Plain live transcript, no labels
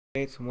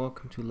And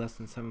welcome to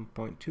lesson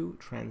 7.2,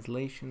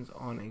 translations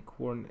on a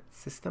coordinate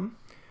system,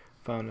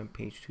 found on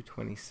page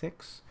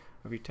 226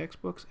 of your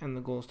textbooks, and the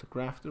goal is to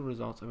graph the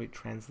results of a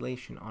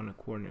translation on a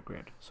coordinate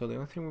grid. So the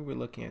only thing we'll be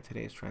looking at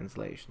today is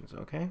translations,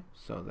 okay?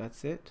 So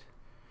that's it,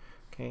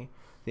 okay?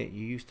 That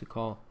you used to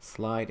call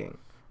sliding,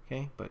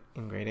 okay? But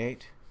in grade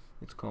 8,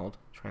 it's called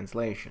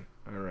translation.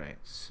 Alright,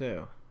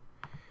 so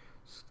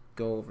let's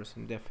go over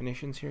some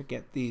definitions here,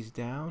 get these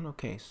down.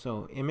 Okay,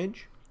 so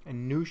image, a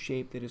new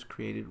shape that is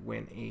created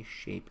when a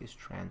shape is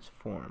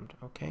transformed.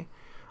 Okay,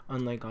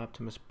 unlike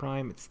Optimus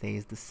Prime, it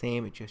stays the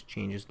same, it just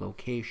changes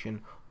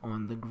location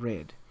on the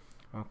grid.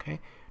 Okay,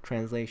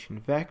 translation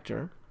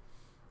vector,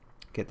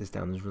 get this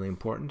down, this is really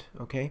important.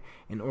 Okay,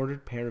 an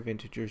ordered pair of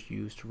integers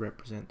used to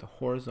represent the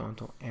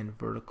horizontal and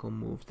vertical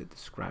moves that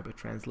describe a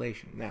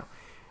translation. Now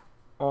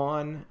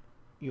on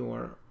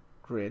your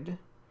grid,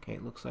 okay,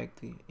 it looks like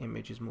the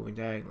image is moving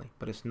diagonally,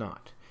 but it's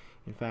not.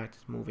 In fact,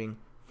 it's moving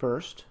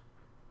first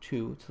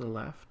 2 to the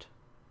left,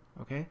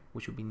 okay,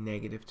 which would be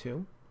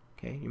 -2.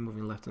 Okay, you're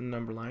moving left on the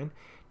number line,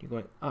 you're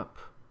going up.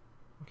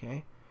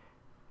 Okay,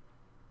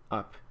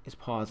 up is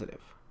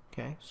positive.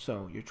 Okay,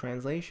 so your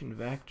translation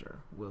vector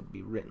will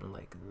be written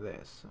like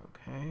this.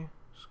 Okay,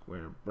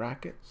 square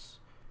brackets,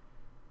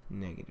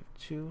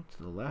 -2 to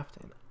the left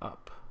and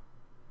up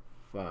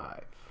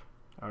 5.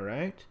 All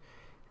right,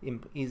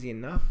 easy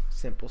enough,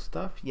 simple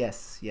stuff.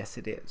 Yes,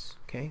 it is.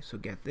 Okay, so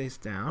get this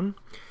down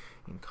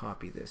and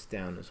copy this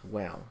down as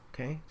well.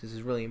 Okay, this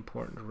is really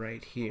important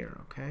right here.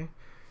 Okay,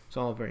 it's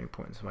all very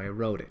important, so I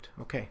wrote it.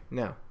 Okay,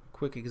 now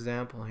quick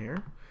example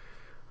here.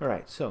 All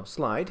right, so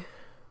slide,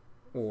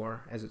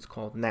 or as it's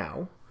called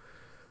now,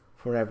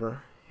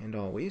 forever and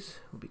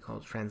always, will be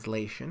called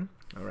translation.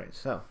 All right,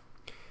 so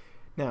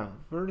now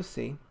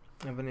vertices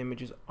of an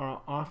image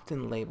are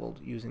often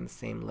labeled using the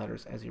same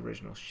letters as the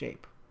original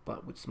shape,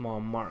 but with small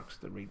marks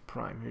that read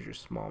prime. Here's your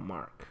small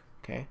mark.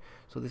 Okay,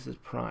 so this is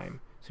prime.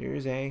 So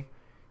here's A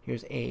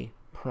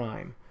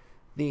prime.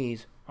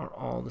 These are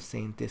all the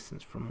same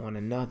distance from one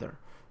another,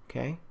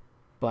 okay?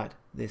 But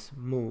this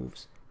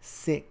moves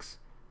 6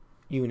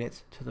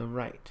 units to the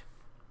right,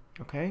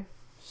 okay?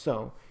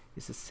 So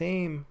it's the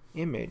same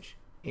image,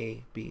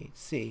 A, B,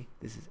 C.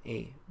 This is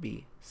A,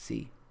 B,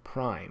 C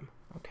prime,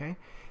 okay?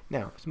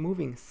 Now, if it's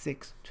moving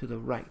 6 to the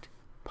right,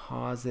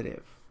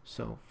 positive.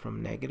 So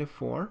from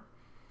 -4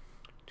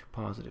 to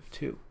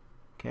 +2,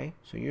 okay?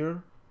 So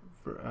your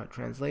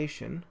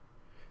translation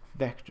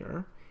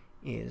vector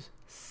is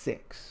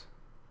 6.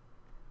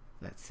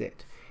 That's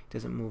it. It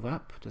doesn't move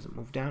up, doesn't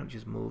move down, it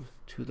just moves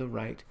to the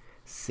right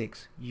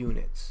 6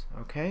 units.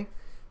 Okay?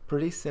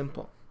 Pretty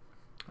simple.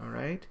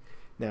 Alright?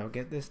 Now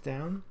get this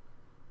down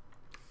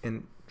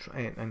and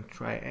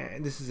try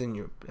this is in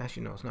your,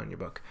 actually no, it's not in your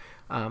book.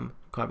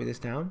 Copy this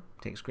down,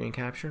 take screen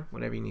capture,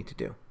 whatever you need to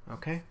do.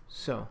 Okay?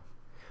 So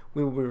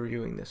we will be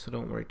reviewing this, so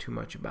don't worry too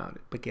much about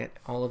it. But get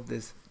all of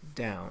this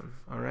down.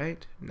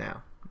 Alright?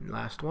 Now,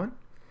 last one.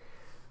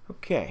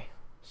 Okay,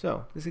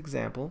 so this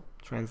example,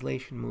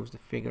 translation moves the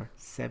figure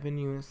 7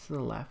 units to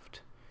the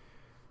left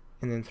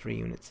and then 3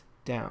 units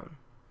down.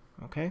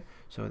 Okay,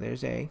 so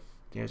there's A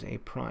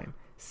prime,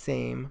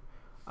 same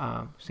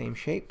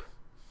shape.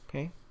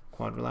 Okay,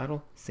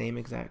 quadrilateral, same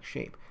exact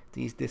shape.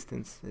 These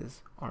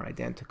distances are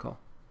identical,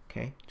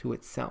 okay, to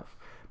itself.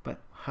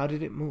 But how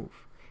did it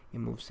move? It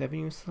moved 7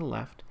 units to the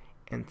left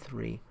and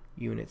 3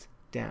 units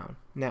down.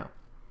 Now,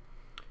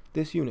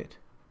 this unit,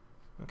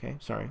 okay,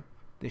 sorry,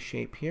 this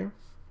shape here,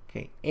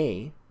 okay,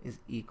 A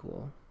is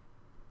equal,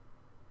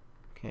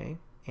 okay,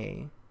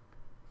 A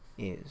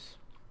is,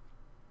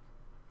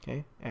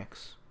 okay,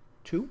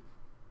 x2,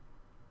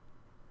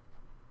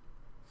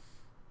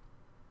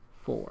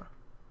 4,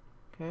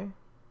 okay.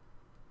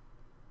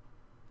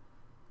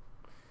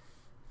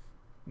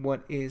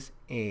 What is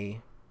A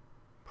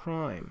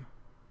prime?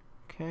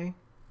 Okay,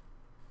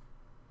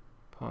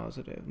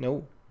 positive,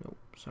 no,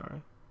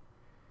 sorry,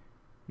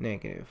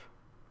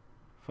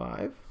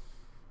 -5,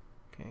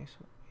 okay,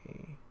 so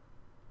A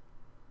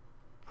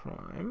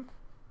prime,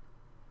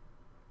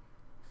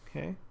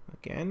 okay,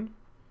 again,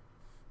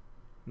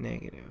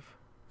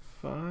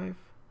 -5.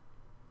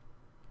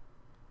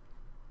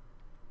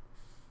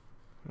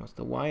 What's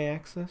the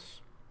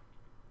y-axis?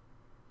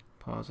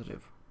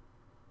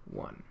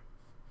 +1.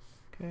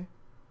 Okay,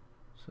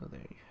 so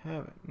there you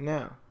have it.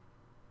 Now,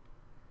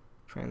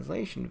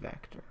 translation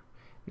vector.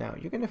 Now,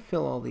 you're going to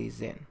fill all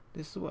these in.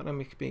 This is what I'm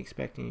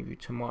expecting of you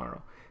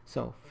tomorrow.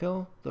 So,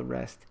 fill the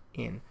rest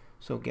in.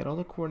 So, get all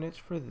the coordinates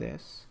for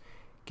this,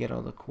 get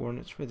all the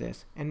coordinates for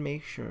this, and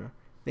make sure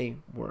they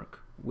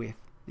work with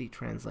the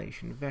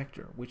translation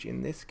vector, which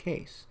in this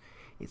case,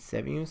 it's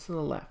 7 units to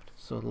the left.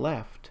 So,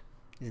 left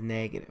is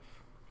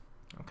negative.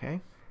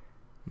 Okay?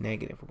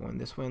 Negative. We're going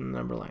this way on the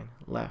number line.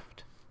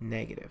 Left,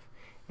 negative.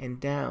 And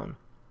down,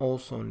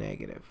 also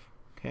negative.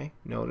 Okay?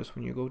 Notice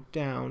when you go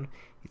down,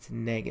 it's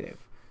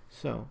negative.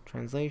 So,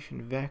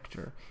 translation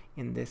vector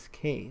in this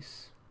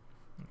case,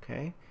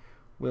 okay,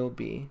 will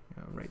be,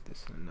 I'll write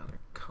this in another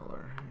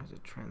color, as a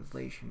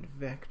translation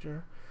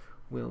vector,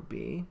 will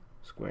be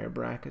square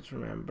brackets,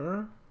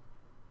 remember,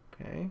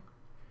 Okay.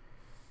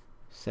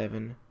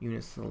 7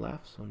 units to the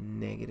left, so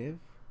negative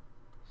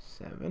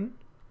 7.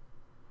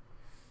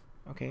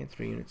 Okay,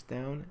 3 units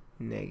down,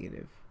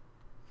 negative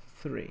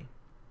 3.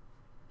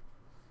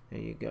 There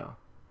you go.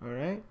 All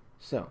right.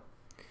 So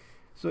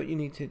what you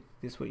need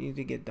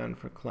to get done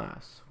for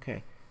class.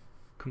 Okay.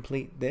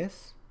 Complete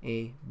this.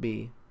 A,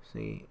 B,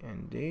 C,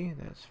 and D.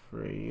 That's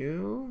for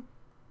you.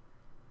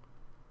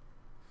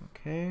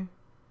 Okay.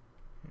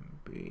 And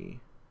B.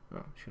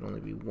 Oh, should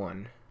only be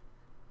 1.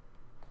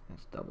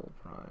 That's double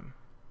prime.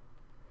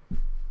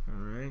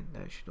 Alright,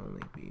 that should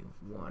only be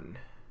 1.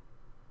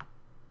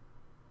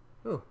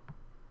 Oh,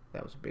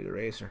 that was a big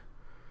eraser.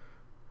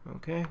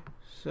 Okay,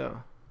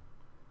 so.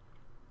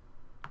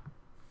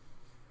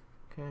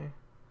 Okay,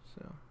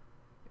 so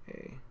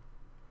A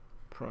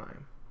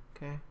prime.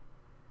 Okay,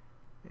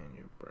 and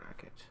your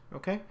bracket.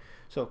 Okay,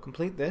 so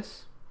complete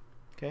this.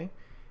 Okay,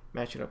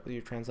 match it up with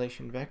your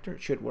translation vector.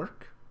 It should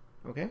work.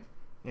 Okay,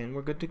 and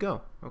we're good to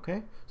go.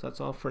 Okay, so that's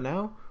all for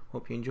now.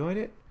 Hope you enjoyed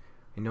it.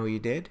 I know you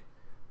did.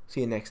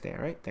 See you next day.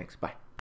 All right, thanks. Bye.